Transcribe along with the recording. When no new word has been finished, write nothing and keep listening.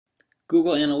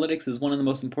Google Analytics is one of the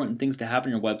most important things to have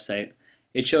on your website.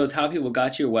 It shows how people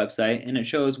got to your website and it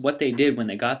shows what they did when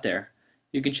they got there.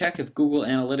 You can check if Google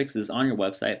Analytics is on your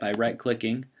website by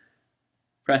right-clicking,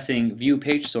 pressing View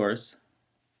Page Source,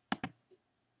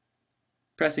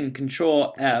 pressing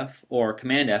Control F or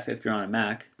Command F if you're on a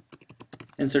Mac,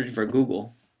 and searching for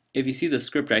Google. If you see the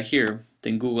script right here,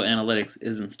 then Google Analytics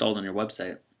is installed on your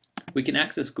website. We can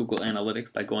access Google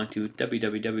Analytics by going to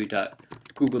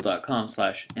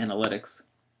www.google.com/analytics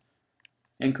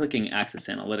and clicking Access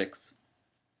Analytics.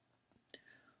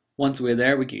 Once we're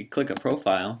there, we can click a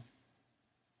profile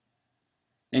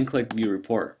and click View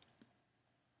Report.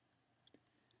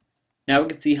 Now we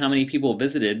can see how many people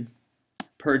visited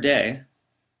per day,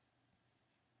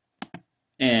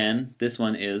 and this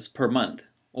one is per month,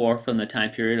 or from the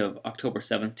time period of October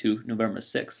 7th to November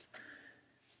 6th.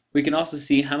 We can also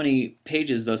see how many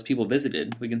pages those people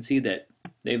visited. We can see that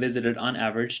they visited on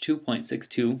average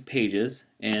 2.62 pages,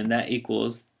 and that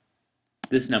equals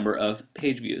this number of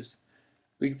page views.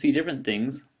 We can see different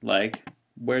things like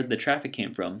where the traffic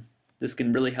came from. This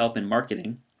can really help in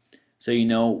marketing, so you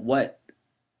know what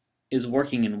is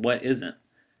working and what isn't.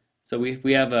 So if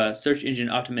we have a search engine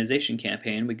optimization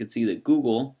campaign, we can see that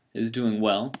Google is doing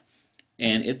well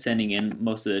and it's sending in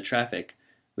most of the traffic.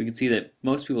 We can see that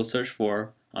most people search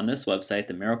for on this website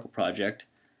the Miracle Project,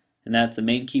 and that's the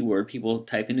main keyword. People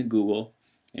type into Google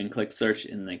and click search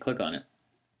and they click on it.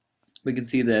 We can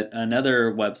see that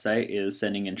another website is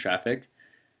sending in traffic.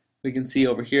 We can see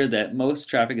over here that most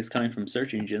traffic is coming from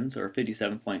search engines, or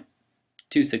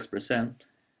 57.26%.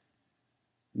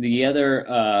 The other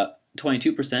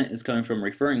 22% is coming from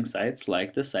referring sites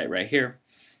like this site right here,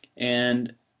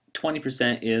 and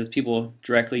 20% is people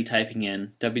directly typing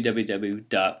in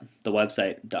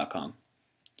www.thewebsite.com.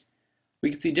 We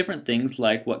can see different things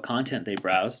like what content they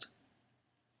browsed.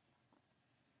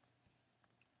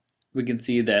 We can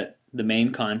see that the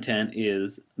main content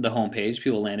is the home page.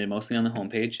 People landed mostly on the home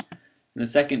page. And the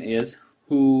second is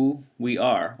who we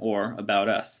are, or about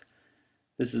us.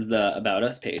 This is the About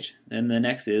Us page. And the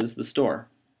next is the store.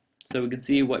 So we can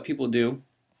see what people do.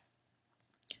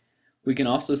 We can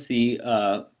also see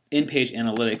in-page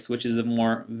analytics, which is a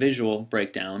more visual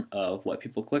breakdown of what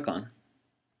people click on.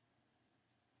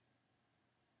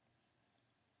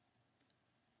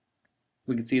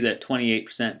 We can see that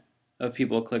 28% of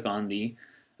people click on the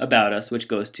About Us, which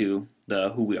goes to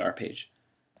the Who We Are page.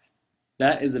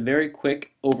 That is a very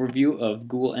quick overview of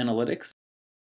Google Analytics.